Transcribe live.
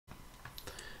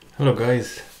Hello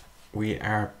guys, we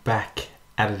are back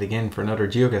at it again for another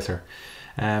GeoGuessr.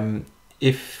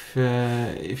 If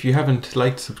you haven't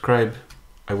liked, subscribe,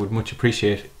 I would much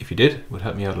appreciate if you did. It would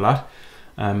help me out a lot.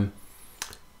 But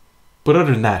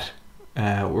other than that,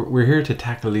 we're here to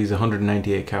tackle these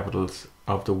 198 capitals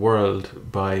of the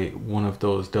world by one of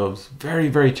those doves. Very,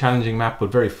 very challenging map,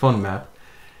 but very fun map.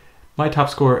 My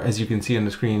top score, as you can see on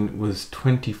the screen, was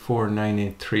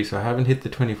 24,983, so I haven't hit the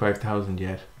 25,000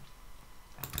 yet.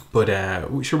 But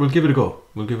sure, we'll give it a go.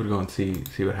 We'll give it a go and see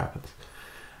what happens.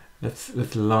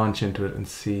 Let's launch into it and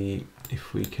see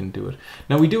if we can do it.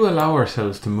 Now we do allow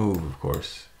ourselves to move, of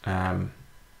course.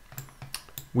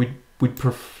 We'd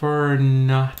prefer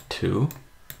not to,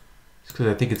 because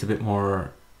I think it's a bit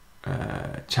more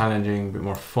challenging, a bit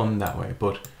more fun that way.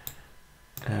 But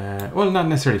well, not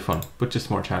necessarily fun, but just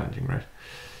more challenging, right?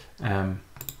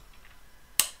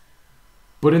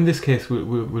 But in this case,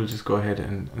 we'll just go ahead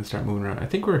and start moving around. I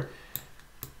think I was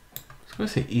going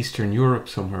to say Eastern Europe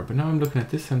somewhere, but now I'm looking at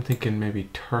this, I'm thinking maybe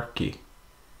Turkey.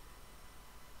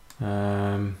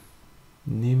 Nemo,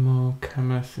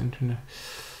 Kamas, Internet.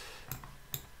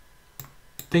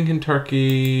 Thinking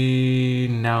Turkey,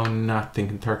 now not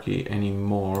thinking Turkey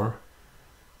anymore.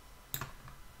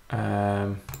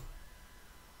 What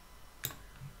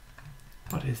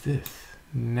is this?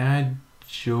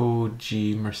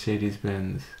 Joji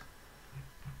Mercedes-Benz.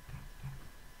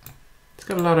 It's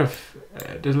got a lot of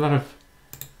there's a lot of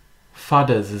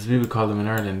fadas, as we would call them in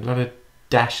Ireland, a lot of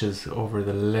dashes over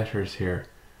the letters here.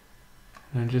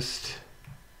 And just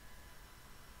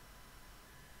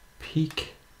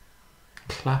Peak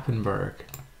Klappenberg.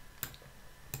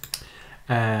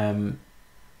 I'm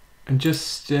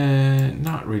just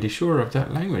not really sure of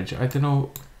that language. I don't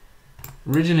know.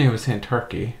 Originally I was saying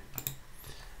Turkey.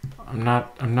 I'm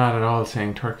not at all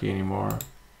saying Turkey anymore,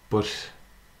 but at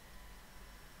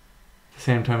the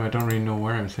same time I don't really know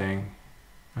where I'm saying.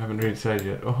 I haven't really decided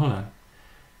yet. Oh, hold on.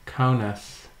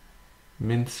 Kaunas,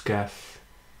 Minskas,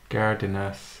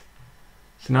 Gardinas.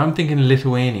 So now I'm thinking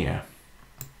Lithuania.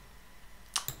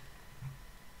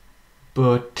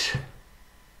 But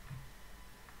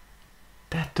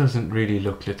that doesn't really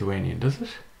look Lithuanian, does it?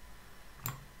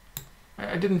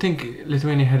 I didn't think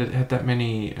Lithuania had that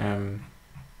many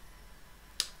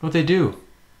oh, they do.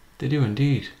 They do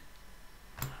indeed.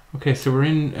 Okay, so we're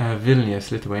in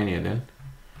Vilnius, Lithuania then,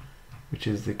 which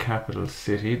is the capital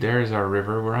city. There's our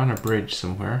river. We're on a bridge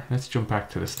somewhere. Let's jump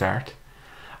back to the start.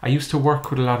 I used to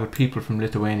work with a lot of people from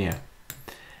Lithuania,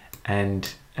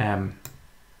 and well,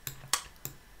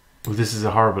 this is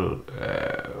a horrible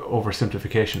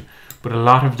oversimplification, but a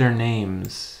lot of their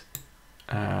names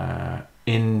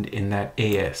end in that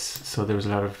AS. So there was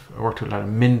I worked with a lot of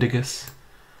Mindaugas,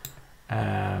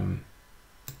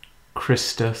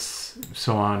 Christus,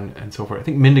 so on and so forth. I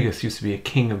think Mindaugas used to be a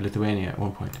king of Lithuania at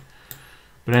one point.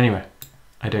 But anyway,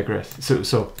 I digress.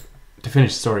 So to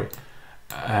finish the story,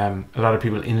 a lot of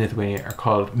people in Lithuania are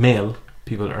called, male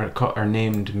people are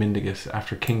named Mindaugas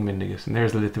after King Mindaugas, and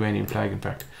there's the Lithuanian flag, in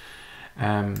fact.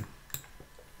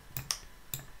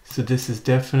 So this is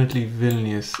definitely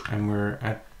Vilnius, and we're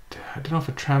at, I don't know if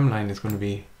a tram line is going to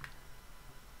be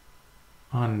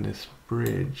on this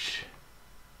bridge.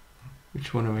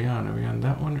 Which one are we on? Are we on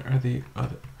that one or the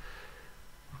other?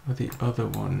 Or the other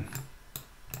one?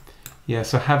 Yeah,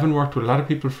 so having worked with a lot of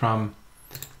people from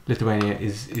Lithuania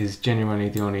is genuinely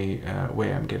the only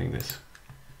way I'm getting this.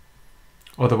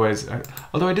 Otherwise,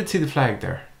 although I did see the flag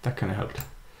there, that kind of helped.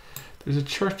 There's a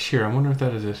church here. I wonder if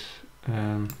that is it.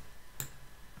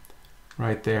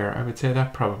 Right there. I would say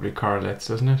that probably correlates,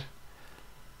 doesn't it?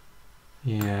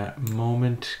 Yeah,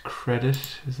 moment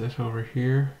credit. Is that over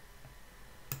here?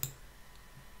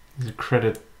 There's a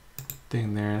credit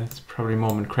thing there. That's probably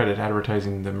moment credit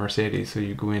advertising the Mercedes. So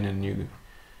you go in and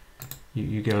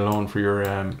you get a loan for your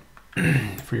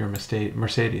for your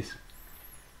Mercedes.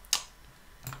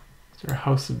 Is there a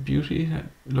house of beauty? That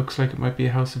looks like it might be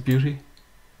a house of beauty.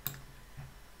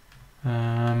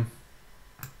 Yeah,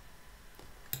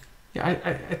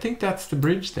 I think that's the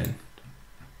bridge then.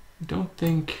 I don't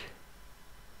think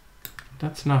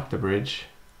that's not the bridge.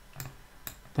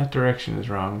 That direction is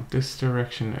wrong. This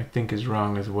direction I think is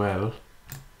wrong as well.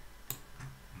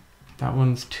 That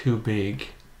one's too big.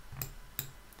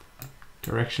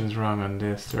 Direction's wrong on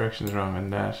this. Direction's wrong on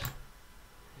that.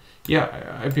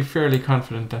 Yeah, I'd be fairly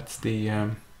confident that's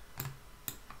the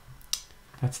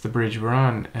bridge we're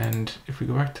on. And if we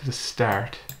go back to the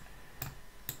start,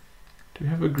 do we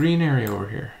have a green area over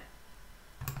here?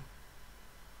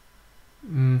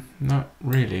 Not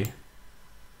really.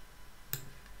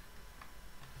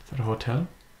 Is that a hotel?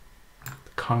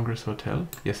 The Congress Hotel?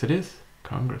 Yes, it is.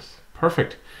 Congress.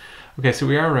 Perfect. Okay, so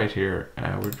we are right here.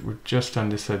 We're just on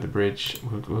this side of the bridge.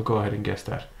 We'll go ahead and guess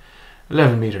that.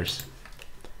 11 meters.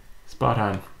 Spot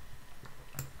on.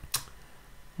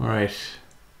 All right.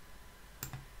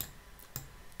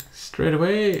 Straight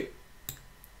away,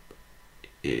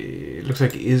 it looks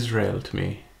like Israel to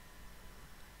me.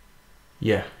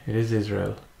 Yeah, it is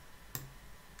Israel.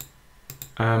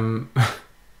 You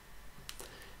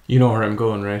know where I'm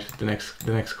going, right? The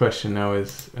next question now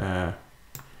is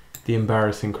the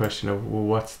embarrassing question of, well,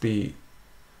 what's the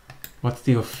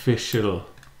official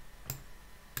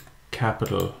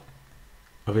capital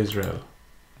of Israel?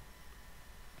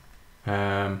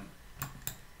 I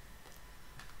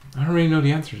don't really know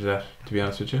the answer to that, to be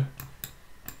honest with you.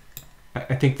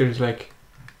 I think there's like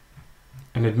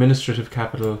an administrative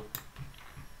capital.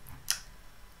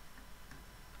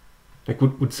 Like,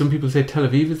 would some people say Tel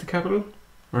Aviv is the capital?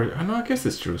 Or no, I guess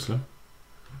it's Jerusalem.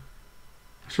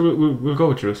 Sure, we'll go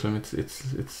with Jerusalem.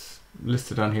 It's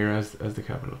listed on here as the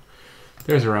capital.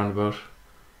 There's a roundabout.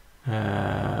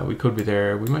 We could be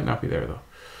there. We might not be there though.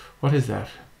 What is that?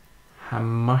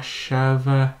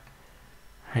 Hamashava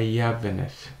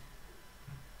Hayavenet.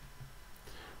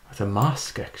 That's a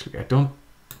mosque, actually. I don't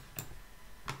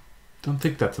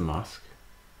think that's a mosque.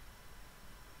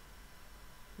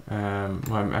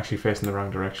 Well, I'm actually facing the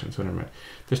wrong direction, so never mind.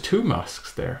 There's two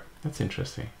mosques there. That's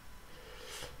interesting.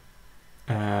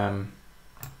 I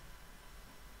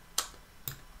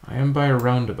am by a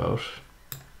roundabout.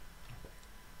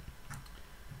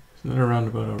 There's another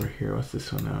roundabout over here. What's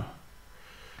this one now?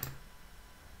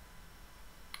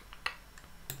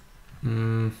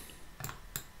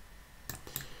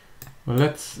 Well,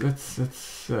 let's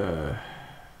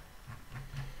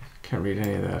can't read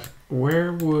any of that.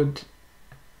 Where would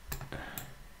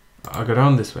I'll go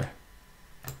down this way.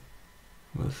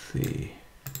 We'll see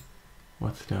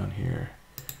what's down here.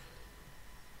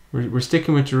 We're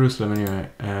sticking with Jerusalem anyway.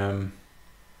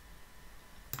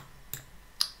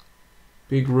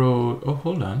 Big road. Oh,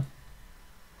 hold on.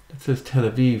 It says Tel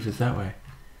Aviv is that way.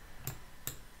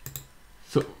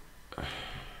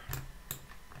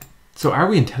 So are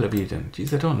we in Tel Aviv then?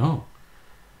 Jeez, I don't know.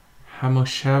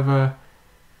 Hamoshava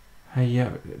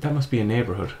Hayav. That must be a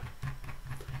neighborhood.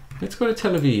 Let's go to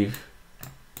Tel Aviv,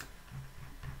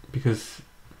 because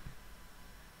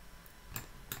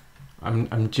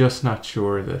I'm just not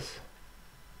sure of this.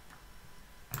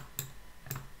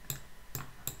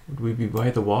 Would we be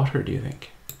by the water, do you think?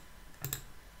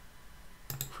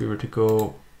 If we were to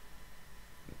go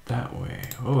that way.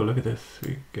 Oh, look at this.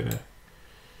 We get a...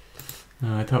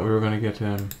 No, I thought we were going to get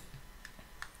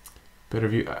better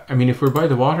view. I mean, if we're by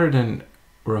the water, then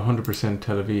we're 100%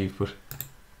 Tel Aviv, but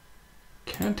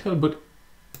can't tell, but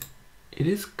it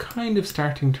is kind of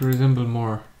starting to resemble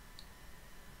more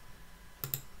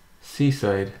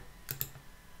seaside.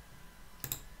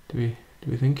 Do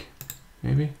we think?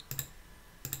 Maybe?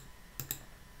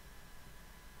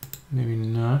 Maybe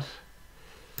not.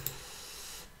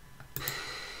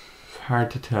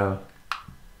 Hard to tell.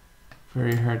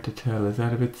 Very hard to tell. Is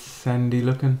that a bit sandy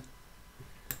looking?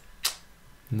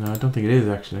 No, I don't think it is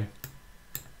actually.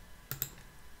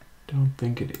 Don't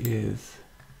think it is.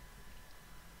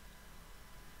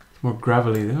 It's more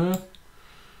gravelly.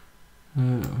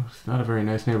 It's not a very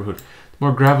nice neighborhood. It's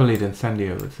more gravelly than sandy,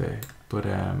 I would say. But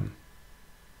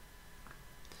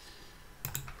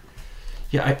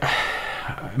yeah,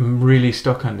 I'm really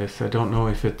stuck on this. I don't know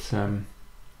if it's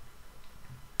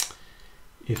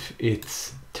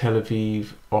Tel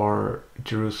Aviv or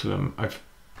Jerusalem. I've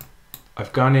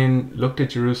gone in, looked at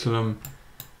Jerusalem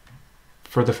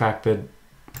for the fact that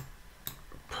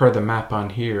per the map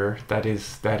on here, that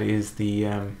is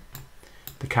the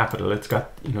capital. It's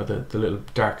got, you know, the little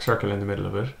dark circle in the middle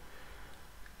of it.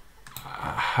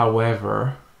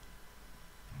 However,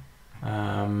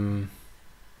 I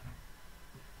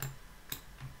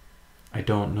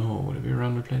don't know. Would it be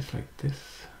around a place like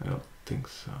this? I don't think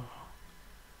so.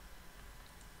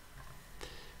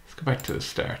 Let's go back to the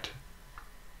start.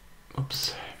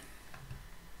 Oops.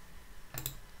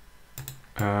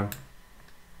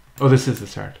 Oh, this is the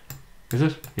start. Is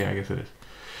it? Yeah, I guess it is.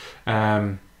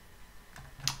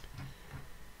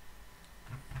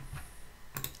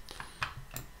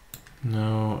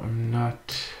 No, I'm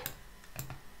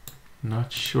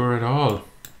not sure at all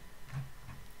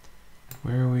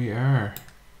where we are.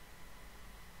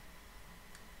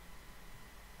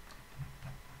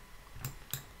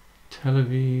 Tel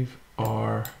Aviv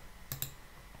or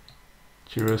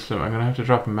Jerusalem. I'm gonna have to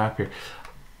drop a map here.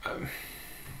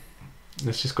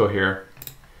 Let's just go here.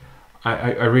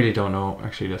 I really don't know.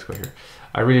 Actually, let's go here.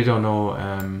 I really don't know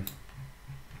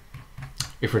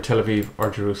if we're Tel Aviv or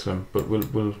Jerusalem, but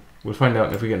we'll We'll find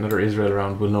out. If we get another Israel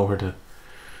around, we'll know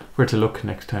where to look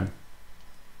next time.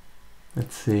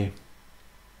 Let's see.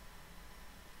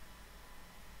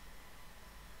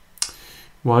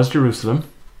 Was Jerusalem.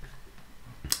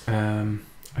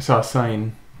 I saw a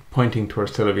sign pointing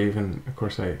towards Tel Aviv, and of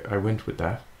course I went with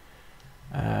that.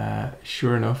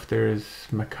 Sure enough, there's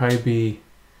Maccabi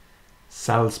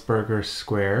Salzburger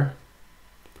Square.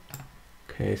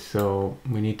 Okay, so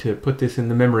we need to put this in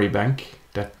the memory bank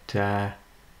that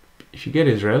if you get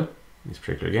Israel, this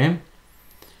particular game,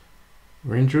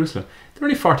 we're in Jerusalem. They're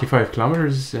only 45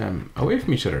 kilometers away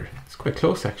from each other. It's quite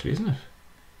close actually, isn't it?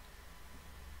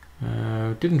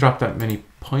 Didn't drop that many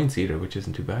points either, which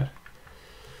isn't too bad.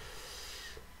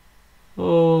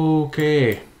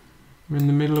 Okay, we're in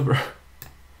the middle of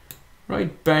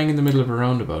right bang in the middle of a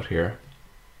roundabout here.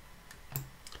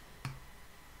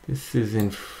 This is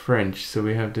in French, so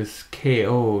we have this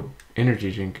KO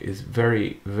energy drink is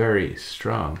very, very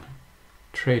strong.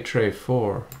 Trey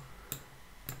 4.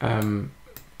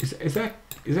 Is that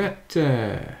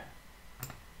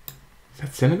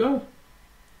Senegal?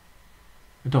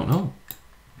 I don't know.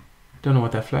 Don't know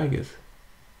what that flag is.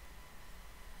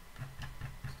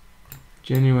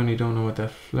 Genuinely don't know what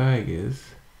that flag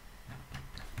is.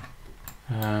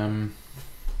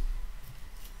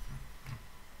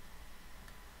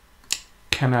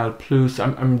 Canal Plus.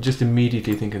 I'm just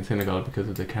immediately thinking Senegal because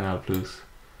of the Canal Plus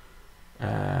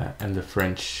and the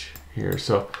French here.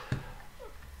 So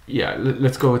yeah,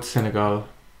 let's go with Senegal.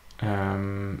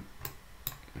 Could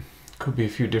be a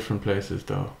few different places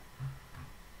though.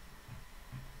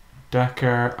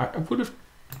 Dakar, I would have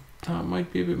thought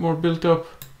might be a bit more built up,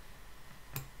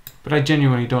 but I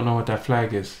genuinely don't know what that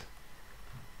flag is.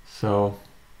 So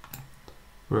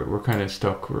we're kind of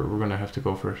stuck. We're gonna have to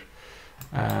go for it.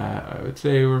 I would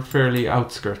say we're fairly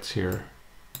outskirts here.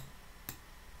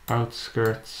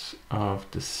 Outskirts of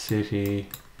the city.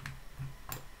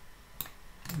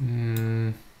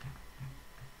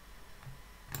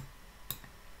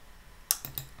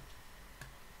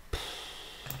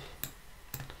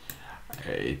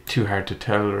 Too hard to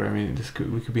tell. I mean,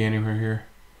 we could be anywhere here.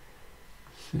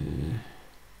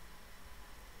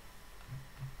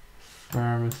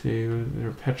 Pharmacy. Was there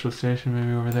a petrol station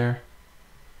maybe over there?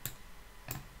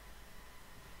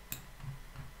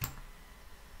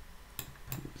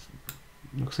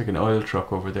 Looks like an oil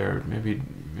truck over there. Maybe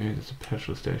it's a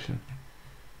petrol station.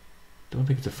 Don't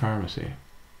think it's a pharmacy.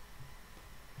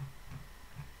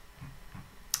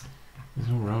 There's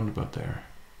no roundabout there.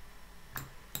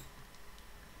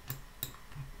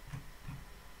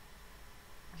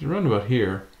 There's a roundabout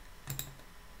here.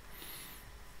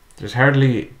 There's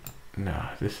hardly... No,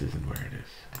 this isn't where it is.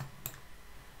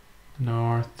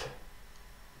 North.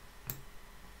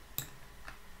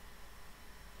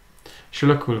 Sure,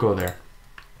 look, we'll go there.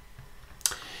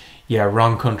 Yeah,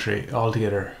 wrong country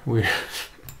altogether. We're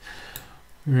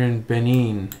in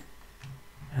Benin,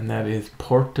 and that is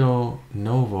Porto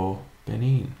Novo,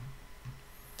 Benin.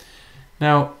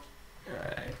 Now,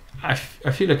 I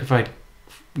feel like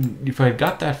if I'd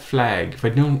got that flag, if I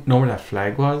didn't know where that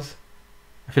flag was,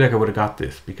 I feel like I would have got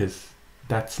this, because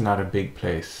that's not a big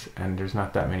place and there's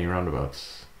not that many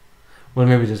roundabouts. Well,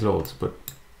 maybe there's loads, but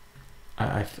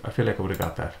I feel like I would have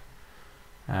got that.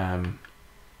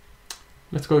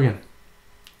 Let's go again.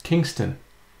 Kingston.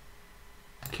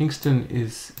 Kingston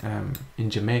is in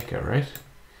Jamaica, right?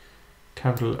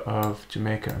 Capital of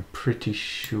Jamaica, I'm pretty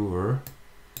sure.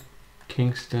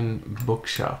 Kingston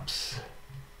bookshops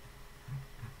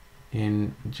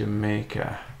in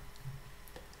Jamaica.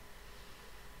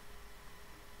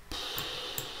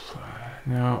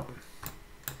 Now,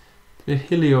 it's a bit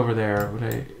hilly over there.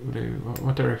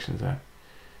 What direction is that?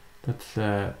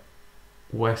 That's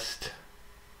west,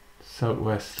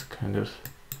 southwest, kind of.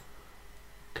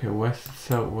 Okay, west,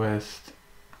 southwest.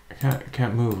 I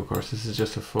can't move, of course. This is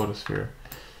just a photosphere.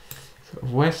 So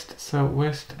west,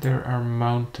 southwest. There are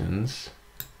mountains.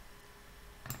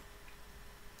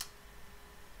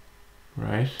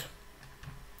 Right.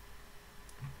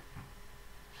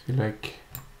 Feel like.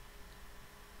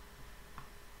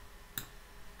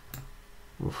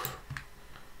 Oof.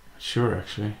 Sure,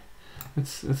 actually.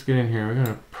 Let's get in here. We're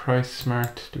gonna price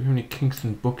smart. Do we have any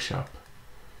Kingston bookshop?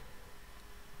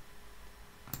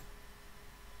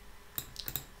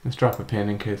 Let's drop a pin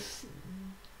in case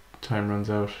time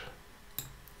runs out.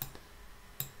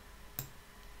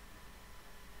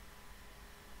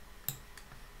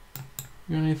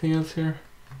 You got anything else here?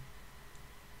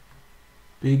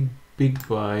 Big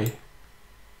buy.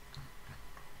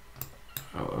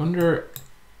 I wonder.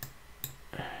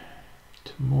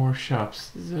 More shops.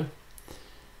 This is a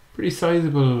pretty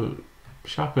sizable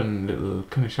shopping, little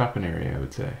kind of shopping area, I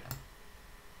would say.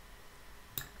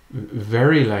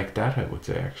 Very like that, I would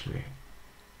say, actually.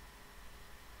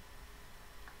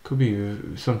 Could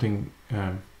be something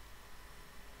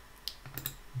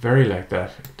very like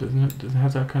that, doesn't it? Does it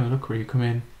have that kind of look where you come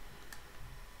in?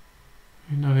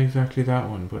 Not exactly that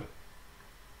one, but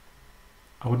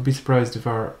I wouldn't be surprised if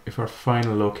our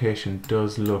final location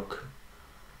does look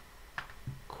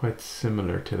quite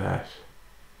similar to that.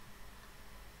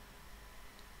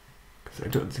 Because I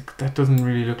don't think that doesn't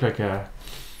really look like a.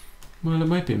 Well, it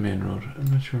might be a main road.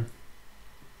 I'm not sure.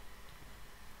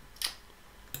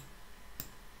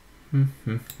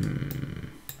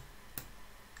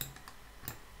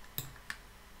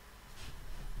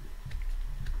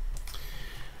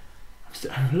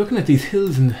 I'm looking at these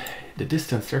hills in the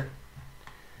distance. They're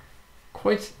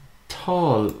quite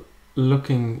tall,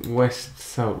 looking west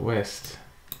southwest.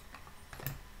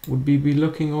 Would we be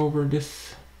looking over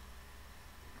this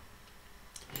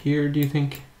here, do you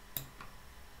think?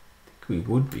 I think we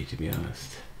would be, to be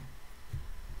honest.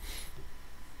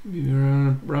 Maybe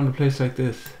around a place like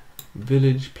this.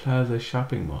 Village Plaza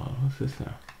Shopping Mall. What's this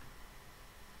now?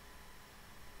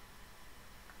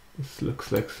 This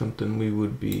looks like something we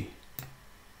would be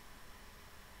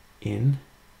in.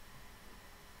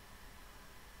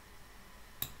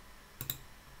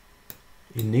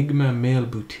 Enigma Male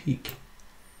Boutique.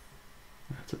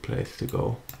 That's a place to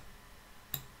go.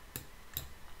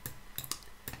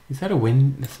 Is that a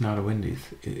Wendy's? That's not a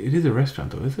Wendy's. It is a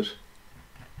restaurant though, is it?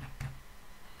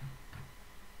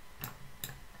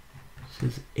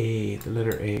 This is A, the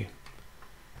letter A.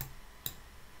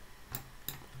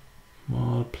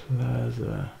 Mall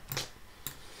Plaza.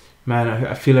 Man,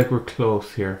 I feel like we're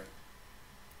close here.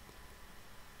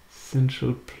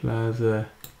 Central Plaza.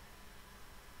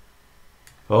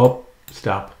 Oh,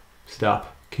 stop.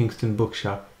 Stop. Kingston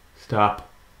Bookshop. Stop.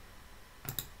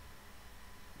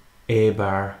 A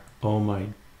bar. Oh my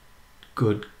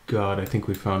good God, I think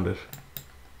we found it.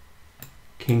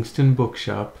 Kingston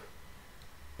Bookshop.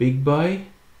 Big Buy?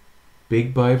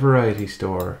 Big Buy Variety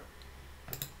Store.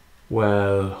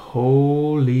 Well,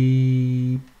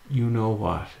 holy you know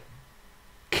what.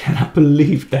 Cannot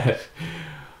believe that.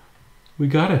 We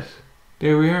got it.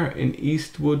 There we are in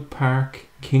Eastwood Park,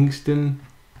 Kingston,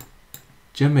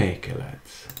 Jamaica,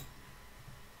 lads.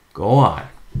 Go on.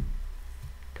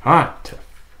 Come on.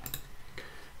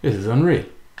 This is unreal.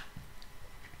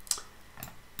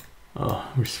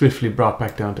 Oh, we're swiftly brought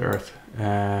back down to earth.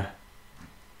 I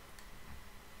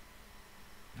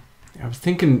was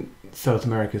thinking South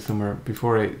America somewhere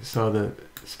before I saw the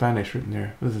Spanish written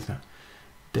there. What is this now?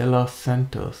 De Los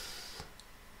Santos.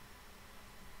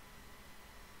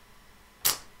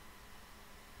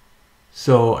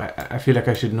 So I feel like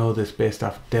I should know this based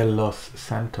off De Los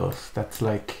Santos. That's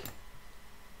like,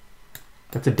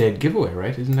 that's a dead giveaway,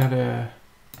 right? Isn't that a,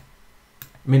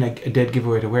 I mean, a dead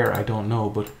giveaway to where? I don't know,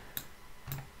 but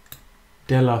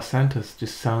De Los Santos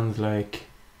just sounds like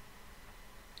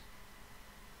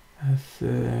that's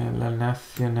La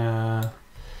Nacional,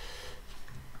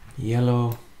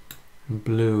 yellow and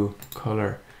blue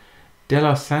color. De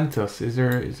Los Santos, is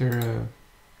there a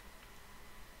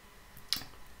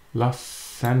Los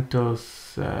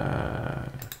Santos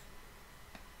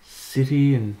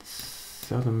city in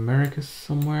South America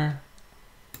somewhere?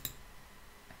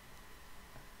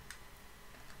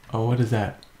 Oh, what is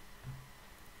that?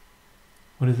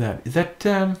 What is that? Is that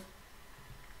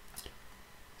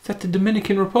the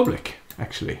Dominican Republic,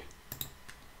 actually?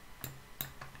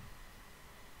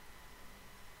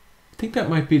 I think that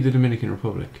might be the Dominican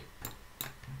Republic.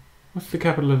 What's the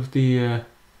capital of the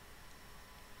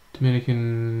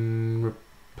Dominican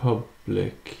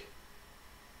Republic?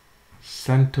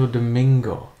 Santo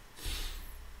Domingo.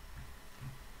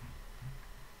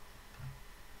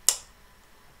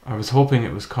 I was hoping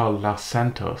it was called Los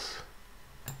Santos.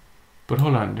 But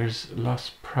hold on, there's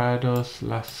Los Prados,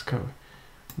 I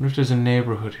wonder if there's a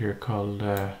neighborhood here called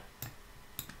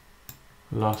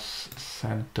Los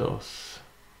Santos.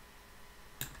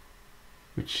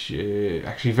 Which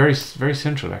actually very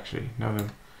central, actually, now that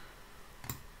I'm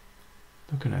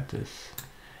looking at this.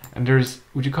 And there's,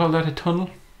 would you call that a tunnel?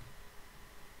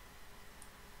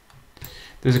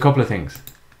 There's a couple of things.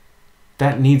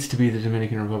 That needs to be the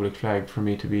Dominican Republic flag for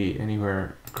me to be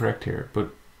anywhere correct here, but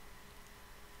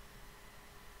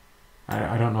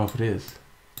I don't know if it is.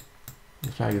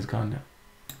 The flag is gone now.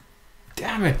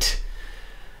 Damn it!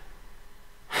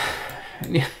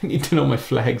 I need to know my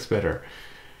flags better.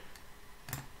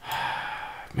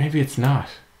 Maybe it's not.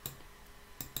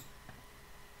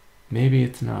 Maybe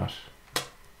it's not.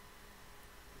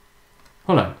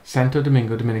 Hold on. Santo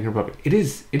Domingo, Dominican Republic. It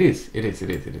is.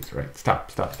 Right.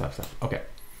 Stop. Okay.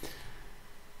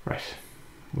 Right.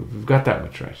 We've got that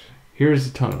much right. Here's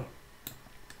the tunnel.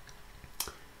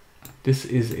 This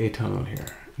is a tunnel here.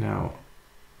 Now,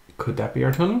 could that be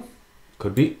our tunnel?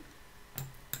 Could be.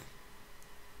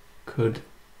 Could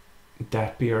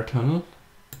that be our tunnel?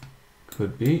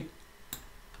 Could be.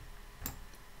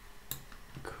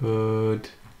 Could.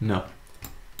 No.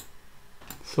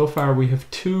 So far we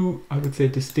have two, I would say,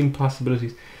 distinct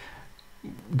possibilities.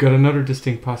 Got another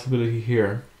distinct possibility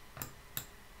here.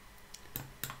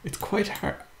 It's quite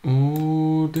hard.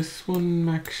 Oh, this one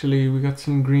actually, we got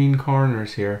some green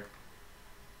corners here.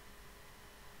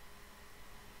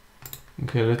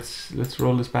 Okay, let's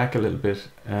roll this back a little bit.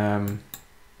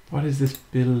 What is this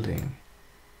building?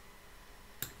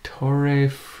 Torre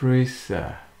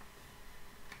Frisa.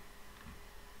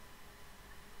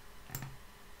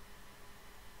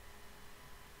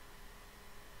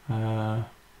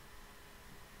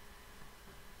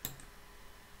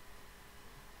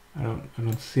 I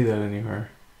don't see that anywhere.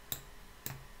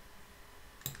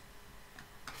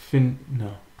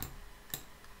 No.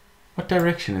 What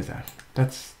direction is that?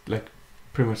 That's like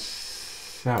pretty much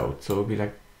south, so it would be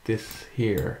like this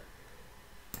here.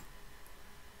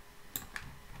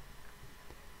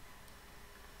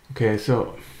 Okay,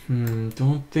 so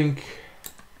don't think.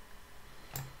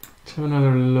 Let's have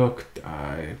another look.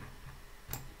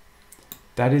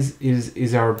 That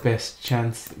is our best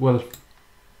chance. Well,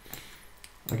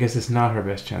 I guess it's not our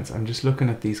best chance. I'm just looking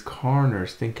at these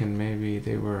corners, thinking maybe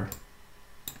they were.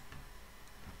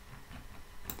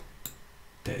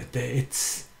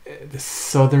 It's the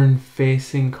southern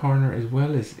facing corner as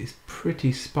well is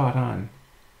pretty spot on.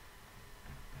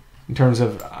 In terms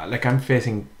of like I'm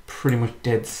facing pretty much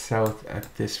dead south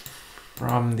at this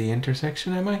from the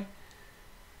intersection, am I?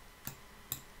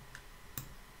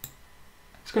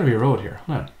 It's gonna be a road here.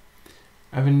 Hold on.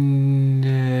 I'm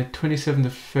in 27th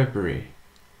of February.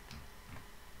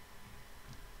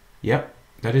 Yep,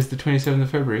 that is the 27th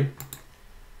of February.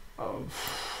 Oh,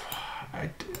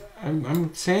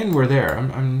 I'm saying we're there.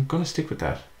 I'm gonna stick with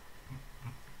that.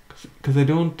 Because I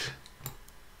don't.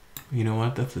 You know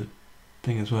what? That's a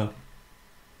thing as well.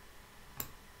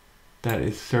 That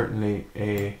is certainly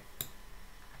a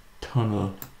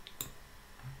tunnel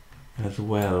as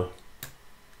well.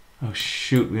 Oh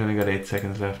shoot, we only got 8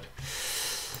 seconds left.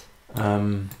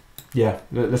 Yeah,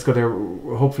 let's go there.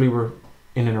 Hopefully we're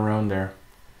in and around there.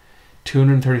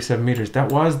 237 meters.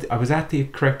 That was, I was at the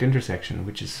correct intersection,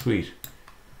 which is sweet.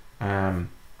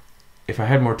 If I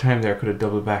had more time there, I could have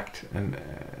double backed and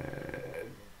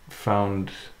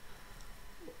found,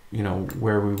 you know,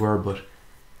 where we were, but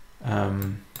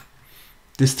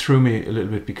this threw me a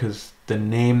little bit because the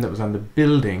name that was on the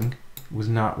building was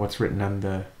not what's written on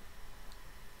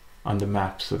the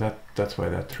map, so that's why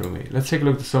that threw me. Let's take a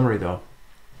look at the summary though.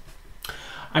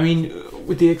 I mean,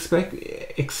 with the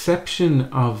exception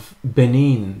of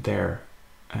Benin there,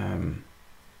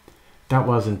 that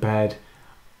wasn't bad.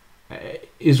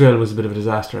 Israel was a bit of a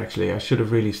disaster actually. I should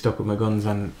have really stuck with my guns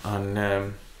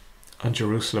on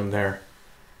Jerusalem there.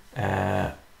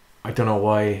 I don't know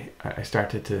why I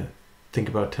started to think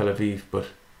about Tel Aviv, but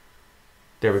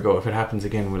there we go. If it happens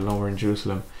again, we'll know we're in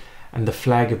Jerusalem. And the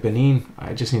flag of Benin,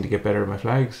 I just need to get better at my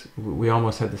flags. We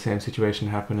almost had the same situation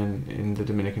happen in the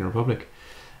Dominican Republic.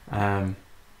 The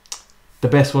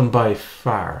best one by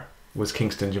far was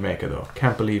Kingston, Jamaica though.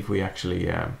 Can't believe we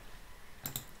actually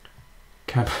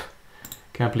can't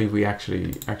believe we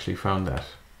actually found that.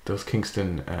 Those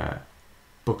Kingston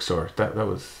bookstores. That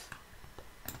was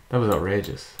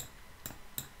outrageous.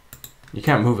 You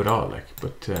can't move at all, like,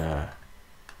 but that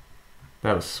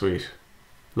was sweet.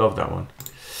 Love that one.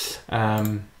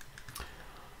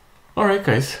 Alright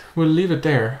guys, we'll leave it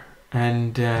there,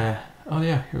 and oh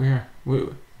yeah, here we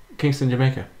are. Kingston,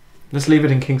 Jamaica. Let's leave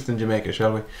it in Kingston, Jamaica,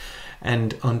 shall we?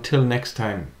 And until next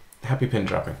time, happy pin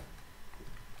dropping.